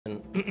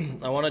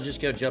I want to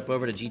just go jump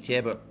over to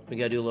GTA, but we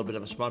got to do a little bit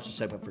of a sponsor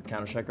segment for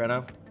Counter-Strike right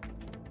now.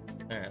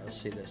 All right, let's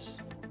see this.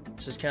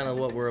 This is kind of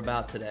what we're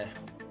about today.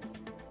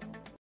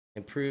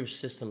 Improve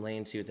system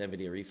latency with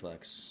NVIDIA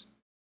Reflex.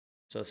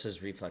 So this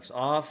is Reflex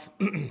off.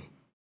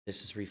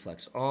 This is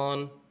Reflex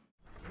on.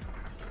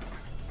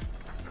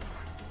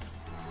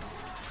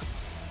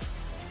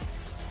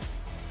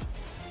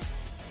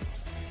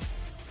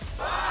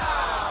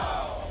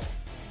 Wow!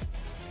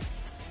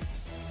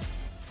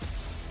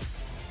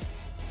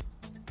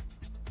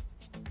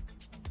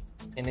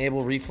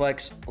 Enable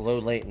Reflex low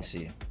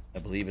latency, I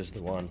believe is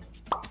the one.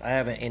 I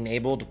have an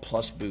enabled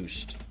plus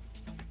boost.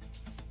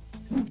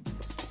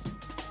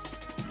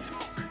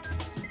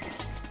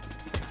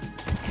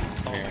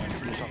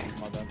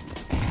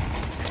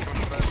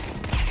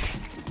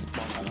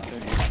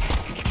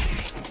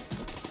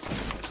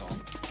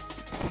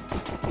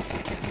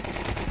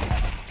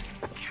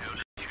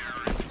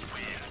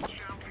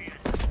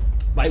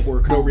 Light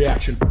work, no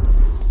reaction.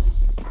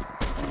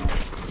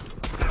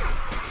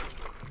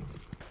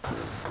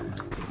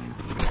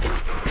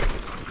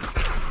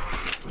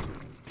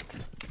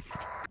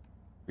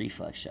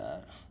 Reflex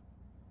shot.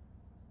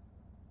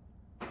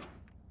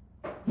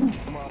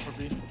 One more upper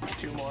B.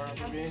 Two more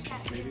upper B.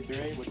 Maybe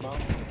three with bomb.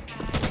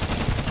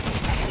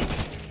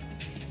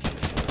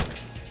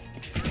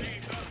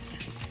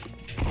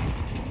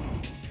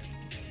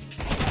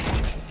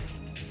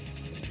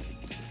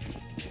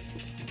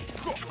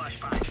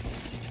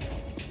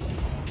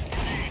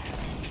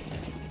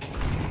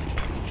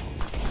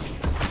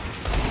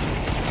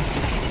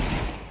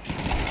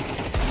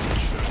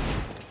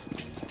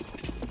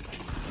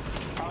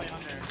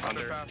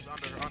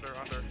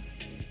 Under.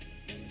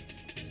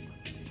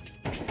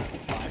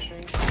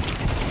 Flashing.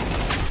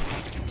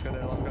 Let's go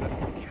there.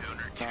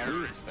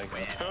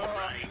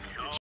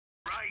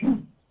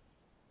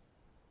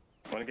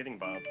 One getting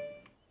Bob.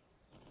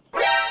 Oh,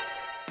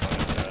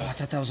 I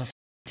thought that was a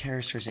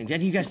terrorist for a second.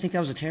 Didn't you guys think that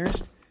was a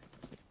terrorist?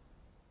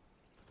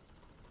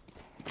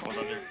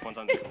 One's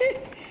under.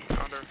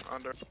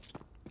 Under.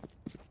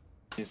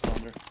 He's still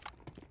under.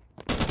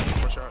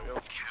 Push out, yo.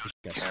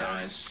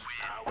 Nice.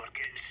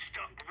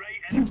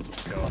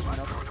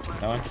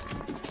 That one.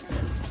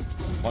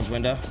 One's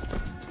window.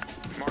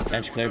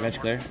 Bench clear.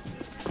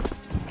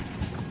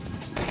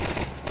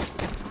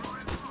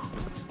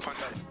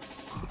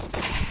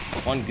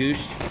 One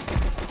goose.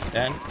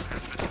 Dead.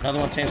 Another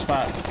one, same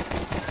spot.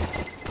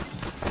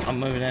 I'm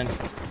moving in.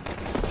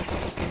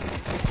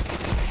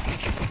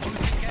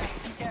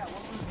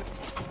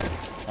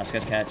 Last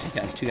guy's cat.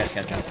 Two guys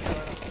cat.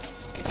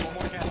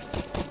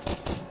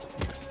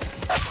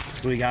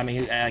 Who got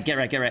me? Get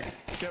right.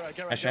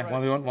 Nice try.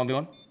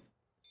 1v1.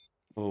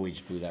 Oh, we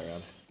just blew that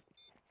round.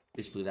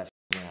 We just blew that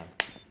round.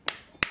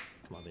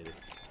 Come on, baby.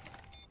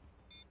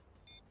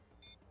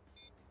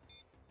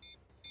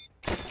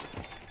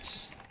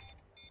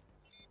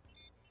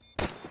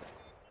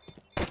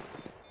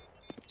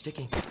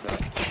 Sticking.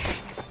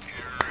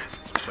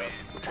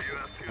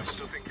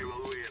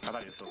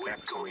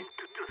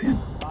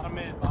 Bottom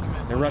mid.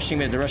 They're rushing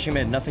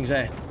mid. Nothing's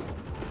A.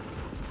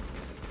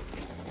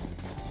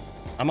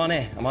 I'm on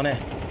A. I'm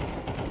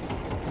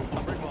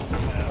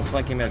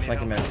flanking mid.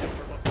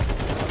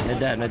 Mid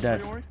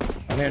dead.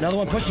 I'm here. Another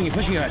one pushing you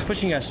guys.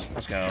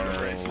 Let's go.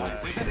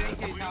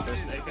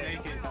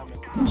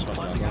 Smoke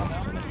jungle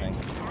for the thing.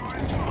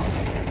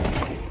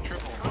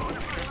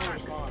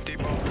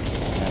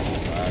 That's a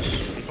flash.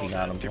 He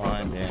got him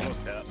blind, damn.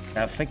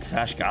 I think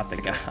Flash got the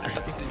guy.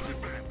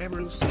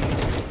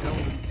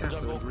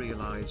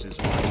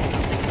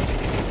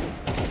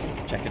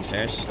 Checking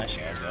stairs. Nice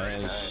shot,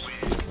 guys.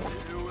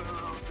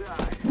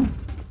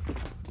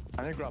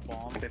 I think grab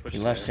bomb. He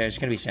left stairs. It's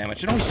gonna be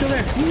sandwiched. Oh, he's still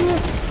there.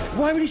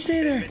 Why would he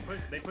stay there?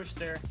 They push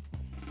stair.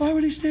 Why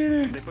would he stay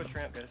there? They push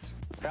ramp, guys.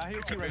 Yeah,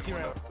 here, two right.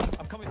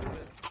 I'm coming through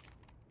mid.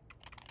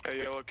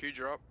 Hey, yellow, key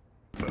drop.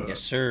 Yes,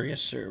 sir.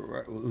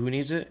 Who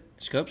needs it?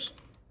 Scopes?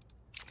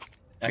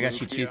 I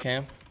got you too,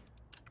 Cam.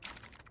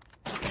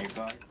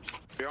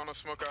 You on a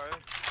smoke eye?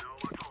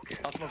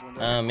 I'll smoke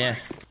window. Yeah.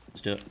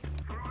 Let's do it.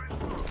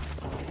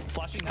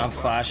 Flashing. I'm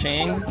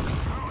flashing.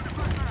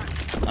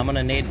 I'm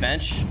gonna nade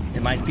bench.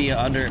 It might be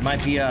under. It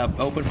might be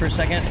open for a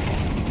second.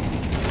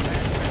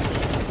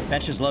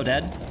 Bench is low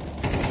dead.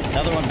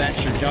 Another one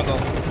bench or jungle.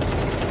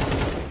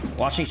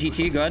 Watching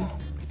CT. Good.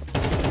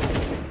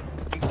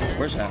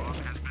 Where's that?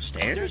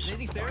 Stairs?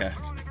 Okay.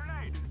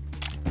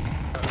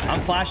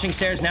 I'm flashing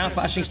stairs now.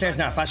 Flashing stairs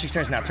now.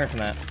 Turn from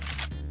that.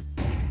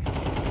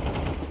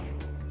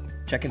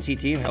 Checking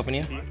CT. I'm helping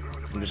you.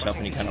 I'm just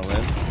helping you kind of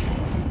live.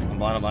 I'm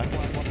blind.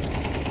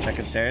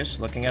 Checking stairs.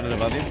 Looking at it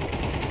above you.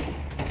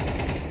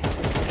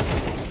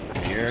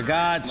 You're a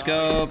god,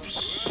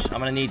 Scopes. I'm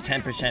gonna need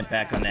 10%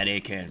 back on that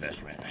AK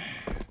investment.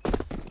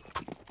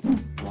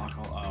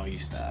 Oh, you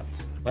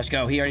stabbed. Let's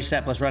go. He already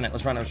stepped. Let's run it.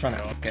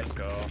 Okay. Let's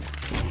go.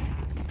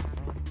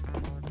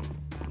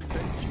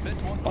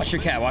 Watch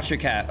your cat.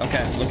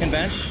 Okay. Looking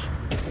bench.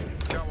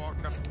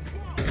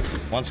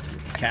 One's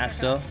cat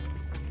still.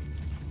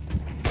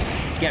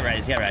 He's get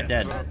right.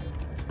 Dead.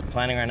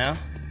 Planning right now.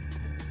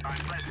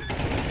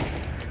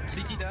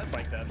 CT dead.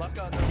 Like that. Last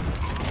guy.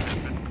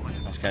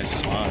 This guy's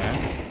smart, huh?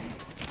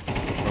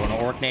 Throwing an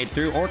orc nade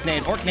through. Orc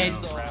nade.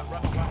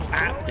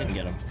 Ah, didn't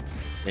get him.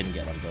 Didn't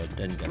get him, dude.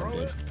 Didn't get him,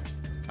 dude.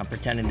 I'm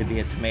pretending to be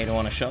a tomato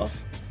on a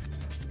shelf.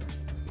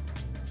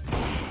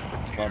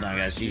 Well done,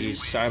 guys.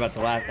 GG's. Sorry about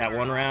that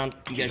one round.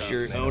 You guys,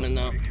 you're owning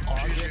though. All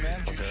good,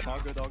 man. All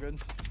good, all good.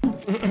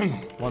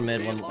 One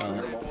mid,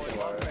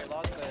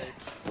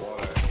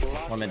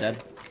 one mid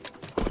dead.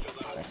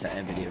 That's that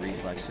NVIDIA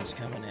reflexes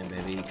coming in,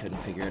 baby. He couldn't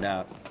figure it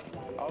out.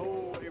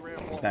 Oh, he ran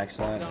His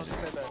backside. No, just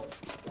say that.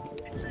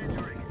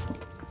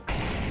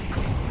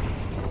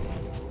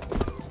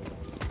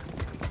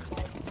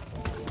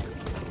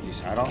 Is he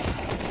side off?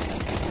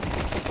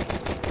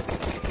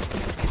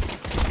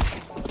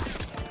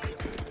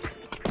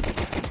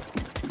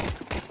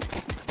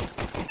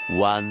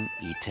 One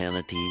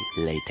eternity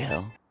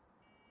later.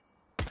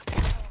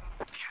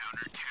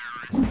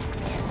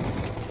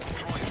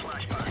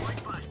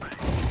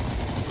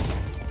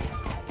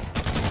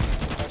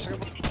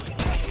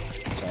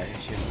 Sorry,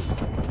 hit you.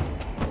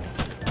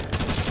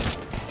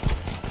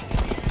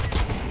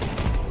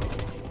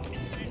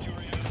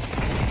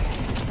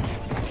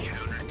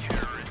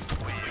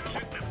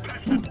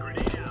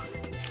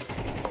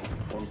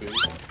 One B.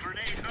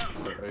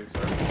 Okay,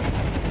 sorry.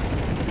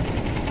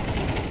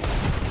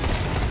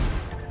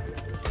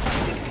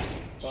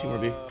 Two more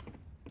B.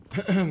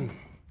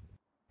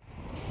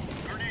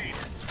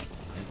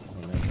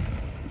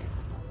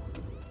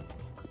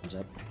 What's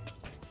up?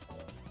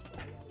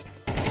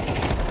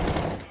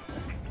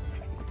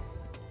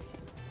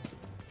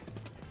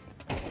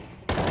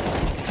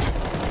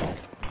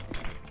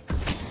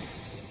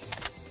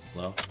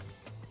 Low.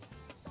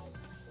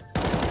 I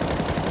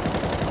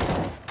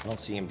don't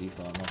see him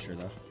default, I'm not sure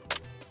though.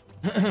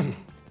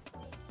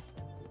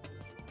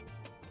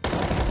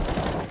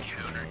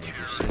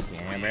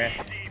 Hammer.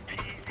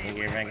 Think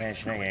you're fucking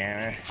sugar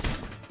hammer.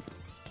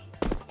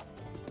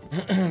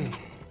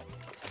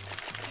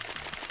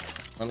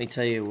 Let me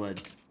tell you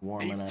what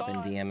warming up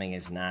and DMing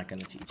is not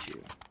gonna teach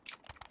you.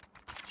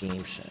 Game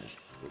says.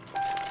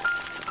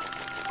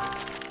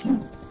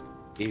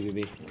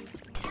 B.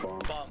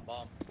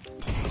 Bomb.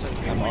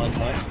 I'm on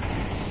fire.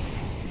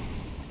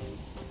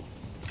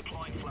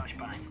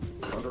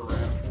 Under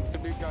ramp. The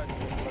big guy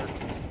alert.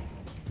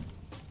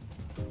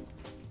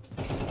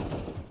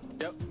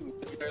 Yep,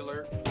 big guy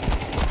alert.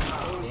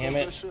 Damn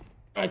it.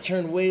 I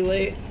turned way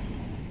late.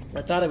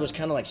 I thought it was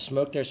kind of like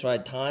smoke there, so I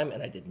had time,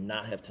 and I did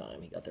not have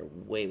time. He got there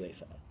way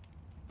fast.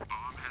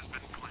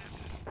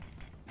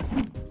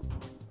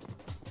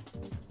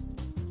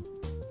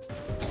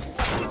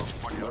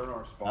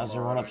 How's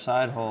the run up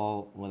side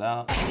hole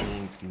without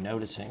me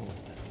noticing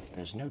that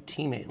there's no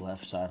teammate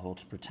left side hole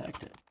to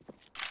protect it?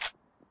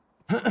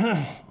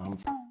 I'm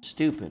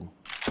stupid.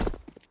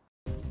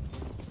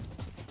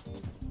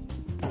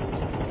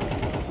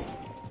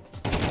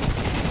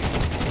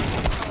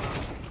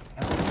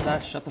 What's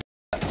that? Shut the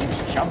f up. He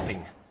was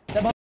jumping.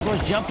 That motherfucker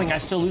was jumping. I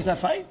still lose that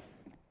fight?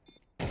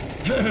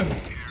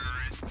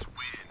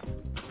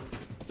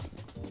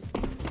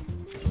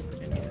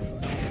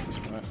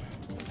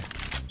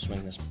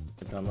 Swing this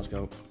down. Let's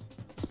go.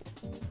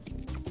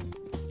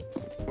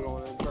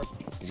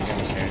 Is he down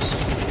the stairs?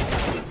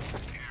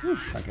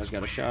 Oof, that guy's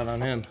got a shot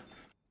on him.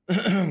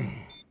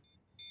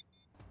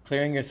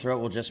 Clearing your throat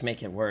will just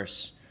make it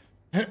worse.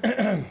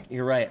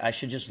 You're right. I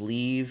should just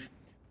leave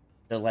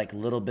the like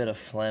little bit of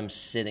phlegm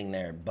sitting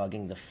there,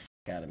 bugging the f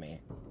out of me.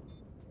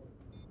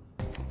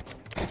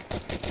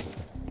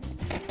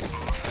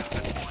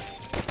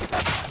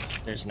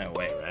 There's no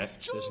way, right?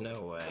 There's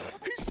no way.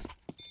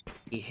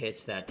 He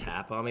hits that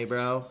tap on me,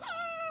 bro.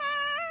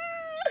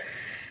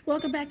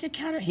 Welcome back to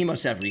counter. He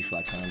must have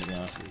reflex on him, to be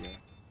honest with you.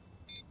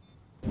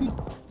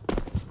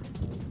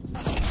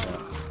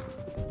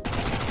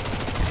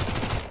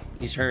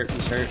 He's hurt.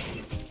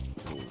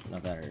 Ooh,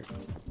 not that hurt.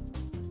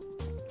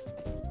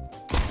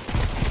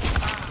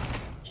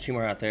 There's two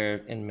more out there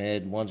in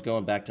mid. One's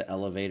going back to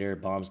elevator.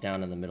 Bombs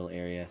down in the middle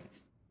area.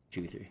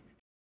 2v3.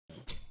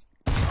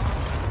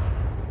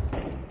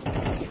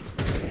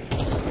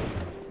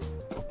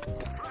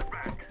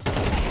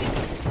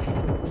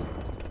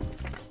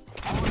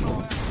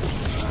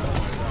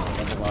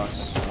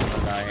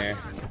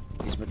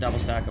 He's but double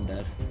stack, I'm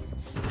dead.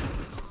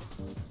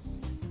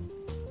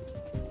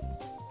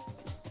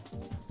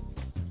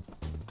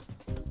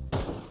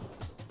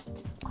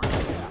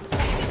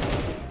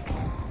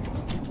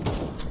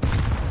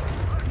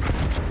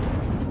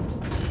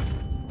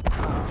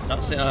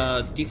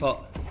 No,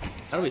 default.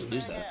 How do we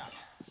lose that?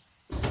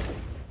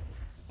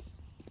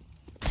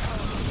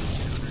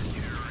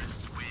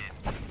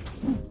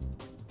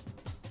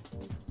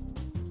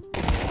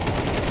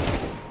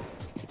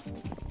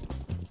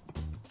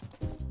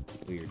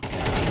 Weird.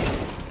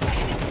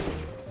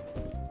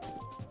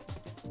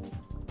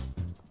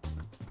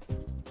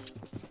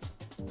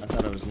 I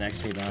thought it was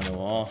next to me behind the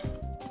wall.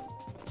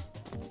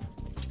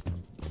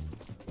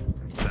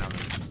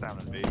 It's down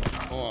in B.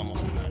 Oh,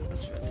 almost died.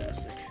 That's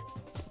fantastic.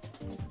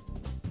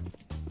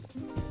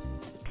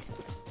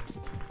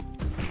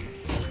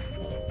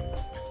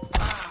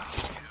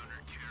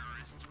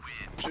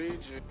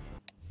 BG.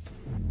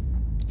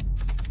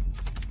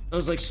 It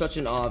was like such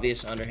an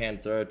obvious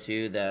underhand throw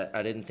too that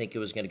I didn't think it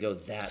was gonna go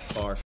that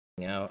far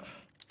f***ing out.